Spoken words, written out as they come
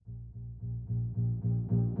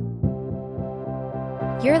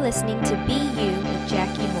You're listening to Be You with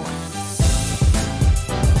Jackie Moore.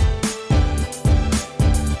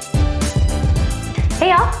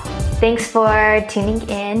 Hey y'all, thanks for tuning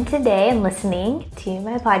in today and listening to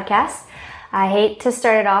my podcast. I hate to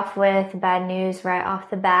start it off with bad news right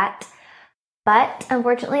off the bat, but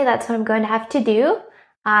unfortunately that's what I'm going to have to do.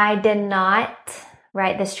 I did not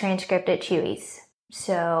write this transcript at Chewy's,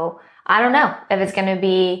 so I don't know if it's going to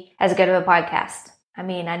be as good of a podcast. I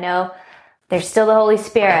mean, I know there's still the Holy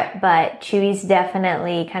Spirit, but Chewy's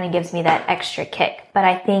definitely kind of gives me that extra kick. But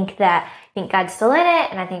I think God's still in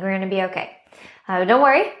it, and I think we're going to be okay. Don't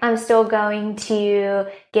worry, I'm still going to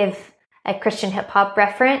give a Christian hip hop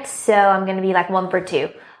reference, so I'm going to be like 1 for 2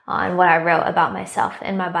 on what I wrote about myself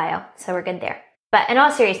in my bio. So we're good there. But in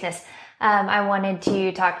all seriousness, I wanted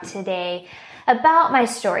to talk today about my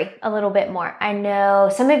story a little bit more. I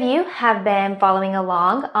know some of you have been following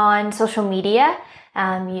along on social media.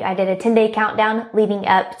 I did a 10-day countdown leading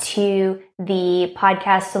up to the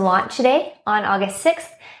podcast launch day on August 6th.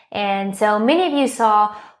 And so many of you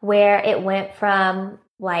saw where it went from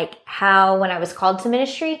like how when I was called to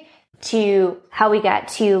ministry to how we got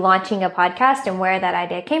to launching a podcast and where that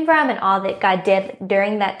idea came from and all that God did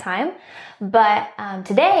during that time. But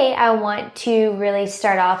today I want to really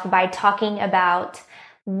start off by talking about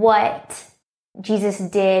what Jesus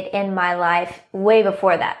did in my life way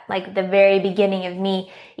before that, like the very beginning of me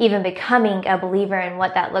even becoming a believer and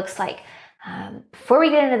what that looks like. Before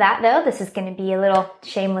we get into that though, this is going to be a little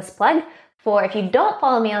shameless plug for if you don't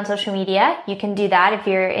follow me on social media, you can do that if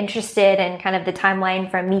you're interested in kind of the timeline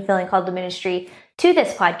from me feeling called to ministry to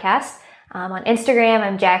this podcast. On Instagram,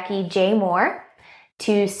 I'm Jackie J. Moore.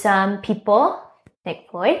 To some people, Nick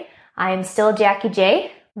Floyd, I'm still Jackie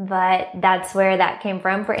J, but that's where that came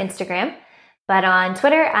from for Instagram. But on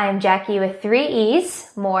Twitter, I'm Jackie with 3 E's,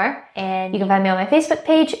 Moore, and you can find me on my Facebook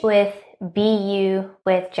page with BU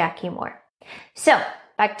with Jackie Moore. So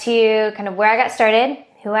back to kind of where I got started,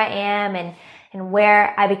 who I am, and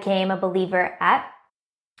where I became a believer at.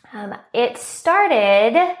 My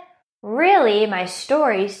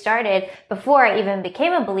story started before I even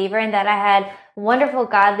became a believer, in that I had wonderful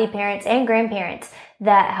godly parents and grandparents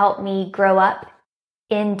that helped me grow up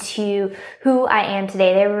into who I am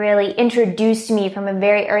today. They really introduced me from a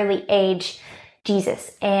very early age,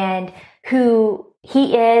 Jesus, and who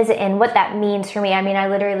he is and what that means for me. I mean, I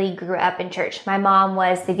literally grew up in church. My mom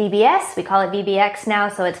was the VBS. We call it VBX now,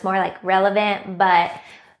 so it's more like relevant, but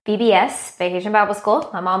VBS, Vacation Bible School.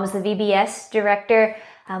 My mom was the VBS director.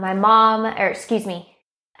 My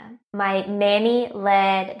nanny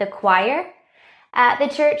led the choir at the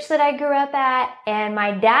church that I grew up at, and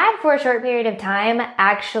my dad for a short period of time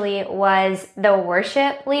actually was the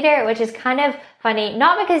worship leader, which is kind of funny,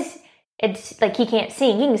 not because it's like he can't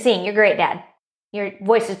sing. He can sing. You're great, Dad. Your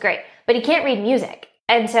voice is great, but he can't read music.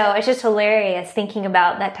 And so it's just hilarious thinking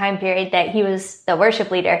about that time period that he was the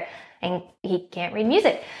worship leader and he can't read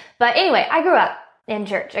music. But anyway, I grew up in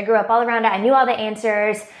church. I grew up all around it. I knew all the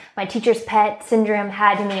answers. My teacher's pet syndrome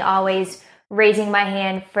had me always raising my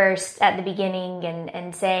hand first at the beginning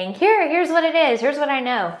and saying, here's what it is. Here's what I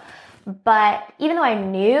know. But even though I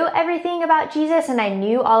knew everything about Jesus and I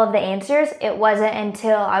knew all of the answers, it wasn't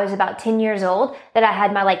until I was about 10 years old that I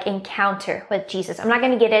had my encounter with Jesus. I'm not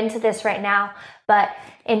going to get into this right now, but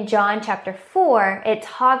in John chapter 4, it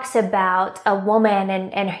talks about a woman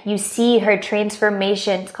and you see her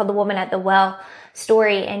transformation. It's called the woman at the well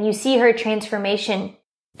story. And you see her transformation.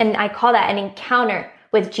 And I call that an encounter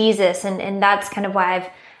with Jesus. And that's kind of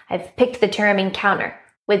why I've picked the term encounter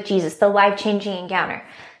with Jesus, the life-changing encounter.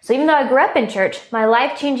 So even though I grew up in church, my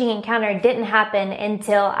life-changing encounter didn't happen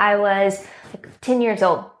until I was 10 years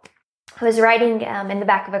old. I was riding in the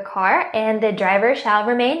back of a car, and the driver shall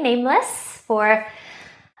remain nameless for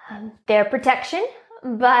their protection,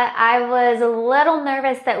 but I was a little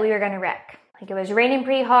nervous that we were going to wreck. It was raining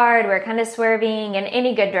pretty hard, we were kind of swerving, and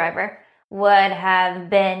any good driver would have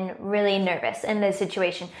been really nervous in this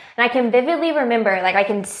situation. And I can vividly remember, I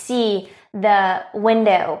can see the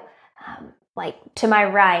window to my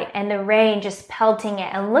right and the rain just pelting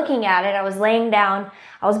it, and looking at it, I was laying down.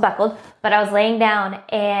 I was buckled, but I was laying down,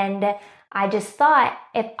 and I just thought,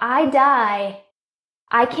 if I die,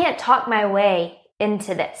 I can't talk my way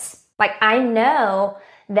into this. I know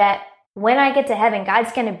that when I get to heaven,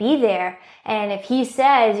 God's going to be there. And if he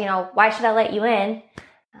says, why should I let you in?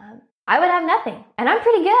 I would have nothing. And I'm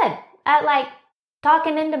pretty good at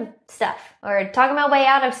talking into stuff or talking my way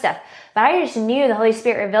out of stuff. But I just knew the Holy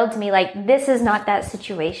Spirit revealed to me, this is not that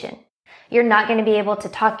situation. You're not going to be able to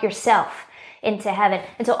talk yourself into heaven.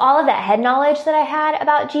 And so all of that head knowledge that I had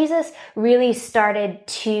about Jesus really started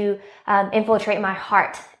to infiltrate my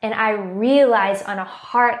heart. And I realized on a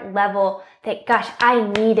heart level that, gosh, I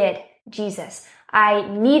needed Jesus. I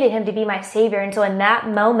needed him to be my savior. And so in that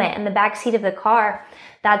moment, in the backseat of the car,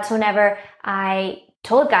 that's whenever I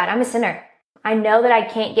told God, I'm a sinner. I know that I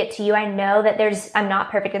can't get to you. I know that I'm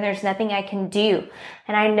not perfect and there's nothing I can do.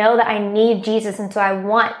 And I know that I need Jesus. And so I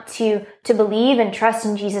want to believe and trust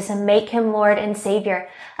in Jesus and make him Lord and Savior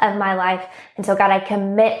of my life. And so God, I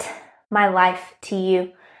commit my life to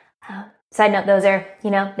you. Side note, those are, the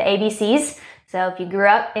ABCs. So if you grew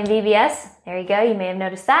up in VBS, there you go. You may have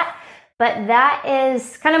noticed that. But that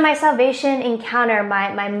is kind of my salvation encounter,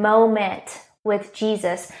 my moment with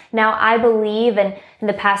Jesus. Now, I believe, and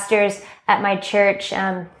the pastors at my church,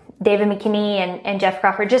 David McKinney and Jeff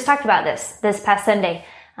Crawford just talked about this past Sunday,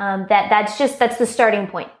 that's the starting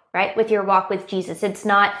point, right? With your walk with Jesus. It's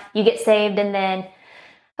not you get saved and then,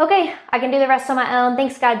 okay, I can do the rest on my own.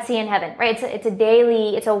 Thanks God, see you in heaven, right?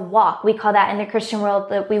 It's a walk. We call that in the Christian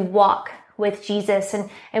world that we walk with Jesus and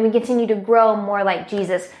we continue to grow more like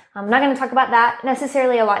Jesus. I'm not going to talk about that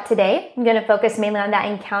necessarily a lot today. I'm going to focus mainly on that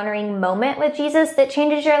encountering moment with Jesus that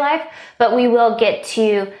changes your life, but we will get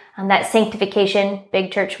to that sanctification,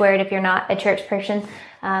 big church word if you're not a church person.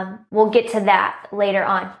 We'll get to that later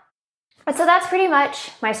on. And so that's pretty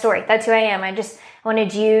much my story. That's who I am. I just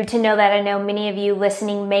wanted you to know that. I know many of you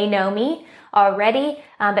listening may know me already,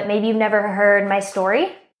 but maybe you've never heard my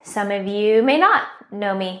story. Some of you may not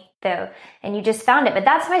know me though, and you just found it, but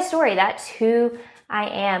that's my story. That's who I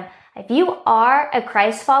am. If you are a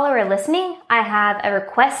Christ follower listening, I have a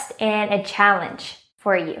request and a challenge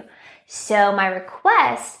for you. So my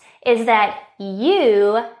request is that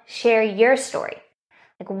you share your story.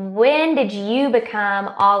 Like, when did you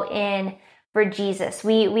become all in for Jesus?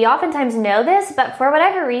 We oftentimes know this, but for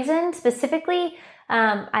whatever reason, specifically,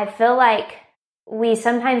 I feel like we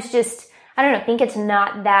sometimes just, think it's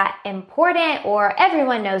not that important, or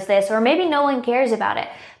everyone knows this, or maybe no one cares about it.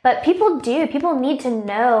 But people do. People need to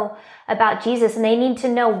know about Jesus, and they need to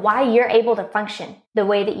know why you're able to function the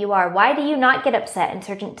way that you are. Why do you not get upset in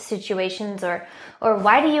certain situations, or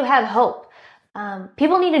why do you have hope?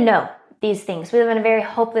 People need to know these things. We live in a very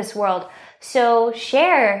hopeless world. So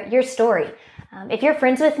share your story. If you're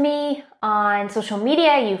friends with me on social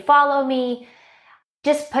media, you follow me,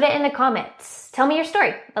 just put it in the comments. Tell me your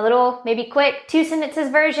story. A little, maybe quick 2 sentences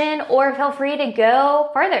version, or feel free to go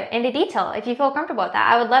further into detail if you feel comfortable with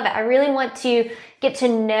that. I would love it. I really want to get to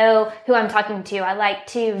know who I'm talking to. I like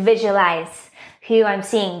to visualize who I'm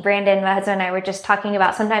seeing. Brandon, my husband, and I were just talking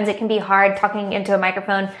about sometimes it can be hard talking into a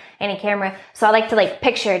microphone and a camera. So I like to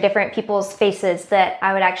picture different people's faces that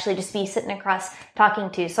I would actually just be sitting across talking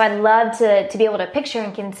to. So I'd love to be able to picture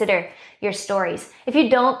and consider your stories. If you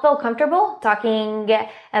don't feel comfortable talking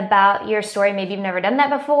about your story, maybe you've never done that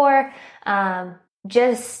before,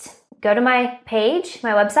 just go to my page,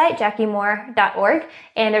 my website, jackiemore.org,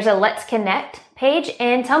 and there's a Let's Connect page,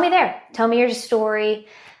 and tell me there. Tell me your story,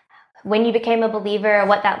 when you became a believer,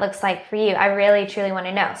 what that looks like for you. I really, truly want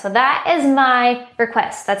to know. So that is my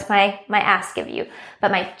request. That's my ask of you. But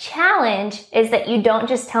my challenge is that you don't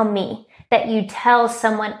just tell me, that you tell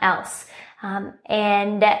someone else.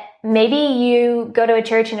 And maybe you go to a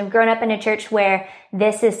church and have grown up in a church where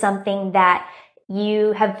this is something that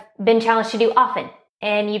you have been challenged to do often,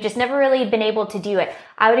 and you've just never really been able to do it.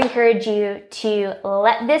 I would encourage you to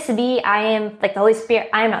let this be, I am like the Holy Spirit.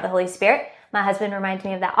 I am not the Holy Spirit. My husband reminds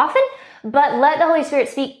me of that often, but let the Holy Spirit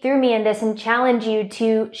speak through me in this and challenge you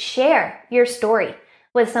to share your story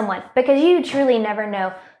with someone, because you truly never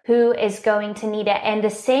know who is going to need it. And the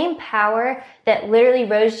same power that literally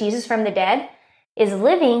rose Jesus from the dead is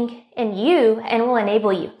living in you and will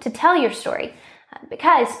enable you to tell your story,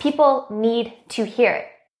 because people need to hear it.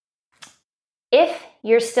 If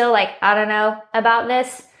you're still like, I don't know about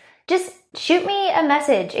this, just shoot me a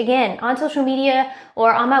message again on social media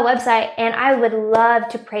or on my website, and I would love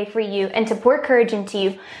to pray for you and to pour courage into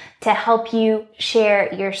you to help you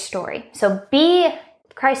share your story. So be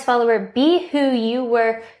Christ follower, be who you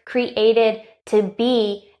were created to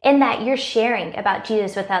be, in that you're sharing about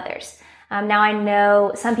Jesus with others. Now I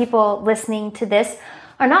know some people listening to this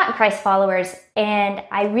are not Christ followers, and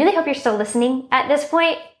I really hope you're still listening at this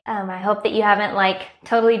point. I hope that you haven't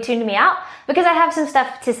totally tuned me out, because I have some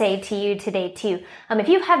stuff to say to you today too. If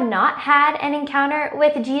you have not had an encounter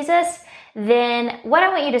with Jesus, then what I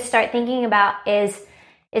want you to start thinking about is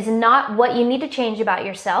not what you need to change about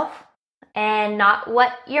yourself, and not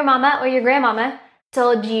what your mama or your grandmama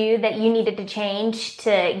told you that you needed to change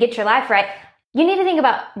to get your life right. You need to think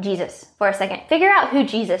about Jesus for a second. Figure out who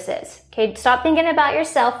Jesus is. Okay, stop thinking about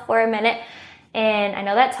yourself for a minute And I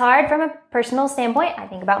know that's hard from a personal standpoint. I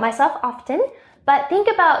think about myself often, but think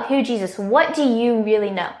about who Jesus, what do you really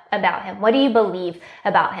know about him? What do you believe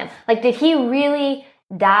about him? Like, did he really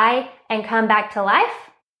die and come back to life?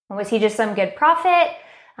 Or was he just some good prophet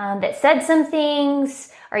that said some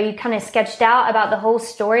things? Are you kind of sketched out about the whole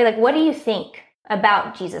story? Like, what do you think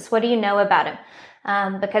about Jesus? What do you know about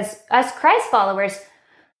him? Because us Christ followers,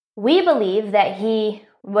 we believe that he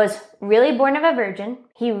was really born of a virgin.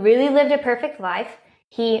 He really lived a perfect life.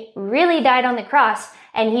 He really died on the cross,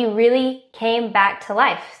 and he really came back to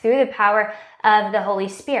life through the power of the Holy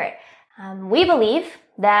Spirit. We believe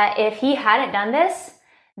that if he hadn't done this,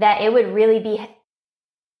 that it would really be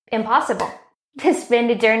impossible to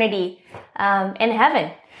spend eternity in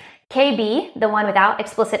heaven. KB, the one without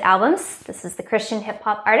explicit albums, this is the Christian hip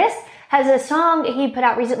hop artist, has a song he put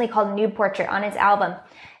out recently called Nude Portrait on his album.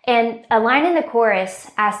 And a line in the chorus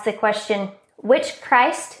asks the question, which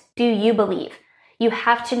Christ do you believe? You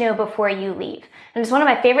have to know before you leave. And it's one of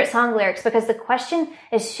my favorite song lyrics because the question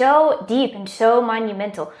is so deep and so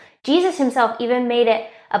monumental. Jesus himself even made it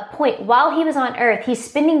a point while he was on earth. He's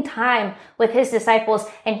spending time with his disciples,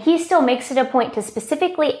 and he still makes it a point to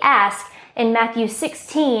specifically ask in Matthew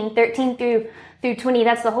 16, 13 through 20.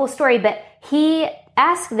 That's the whole story. But he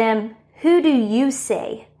asked them, who do you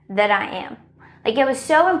say that I am? Like, it was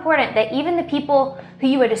so important that even the people who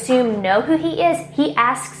you would assume know who he is, he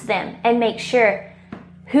asks them and makes sure,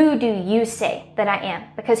 who do you say that I am?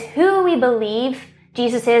 Because who we believe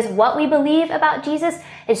Jesus is, what we believe about Jesus,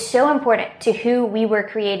 is so important to who we were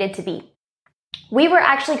created to be. We were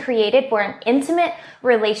actually created for an intimate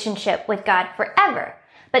relationship with God forever.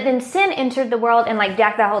 But then sin entered the world and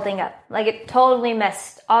jacked that whole thing up. It totally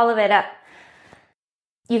messed all of it up.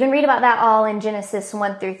 You can read about that all in Genesis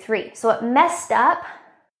 1 through 3. So it messed up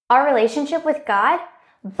our relationship with God,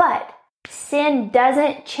 but sin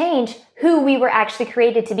doesn't change who we were actually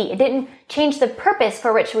created to be. It didn't change the purpose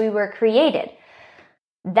for which we were created.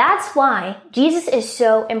 That's why Jesus is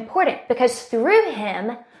so important, because through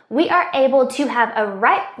him, we are able to have a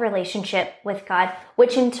right relationship with God,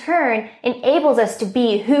 which in turn enables us to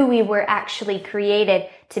be who we were actually created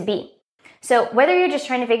to be. So whether you're just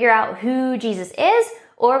trying to figure out who Jesus is,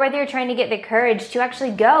 or whether you're trying to get the courage to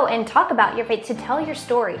actually go and talk about your faith, to tell your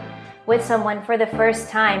story with someone for the first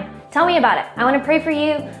time, tell me about it. I want to pray for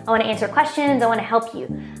you. I want to answer questions. I want to help you.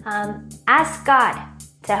 Ask God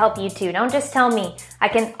to help you too. Don't just tell me. I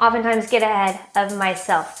can oftentimes get ahead of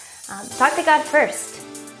myself. Talk to God first,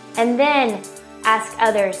 and then ask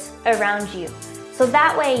others around you. So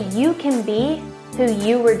that way you can be who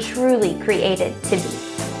you were truly created to be.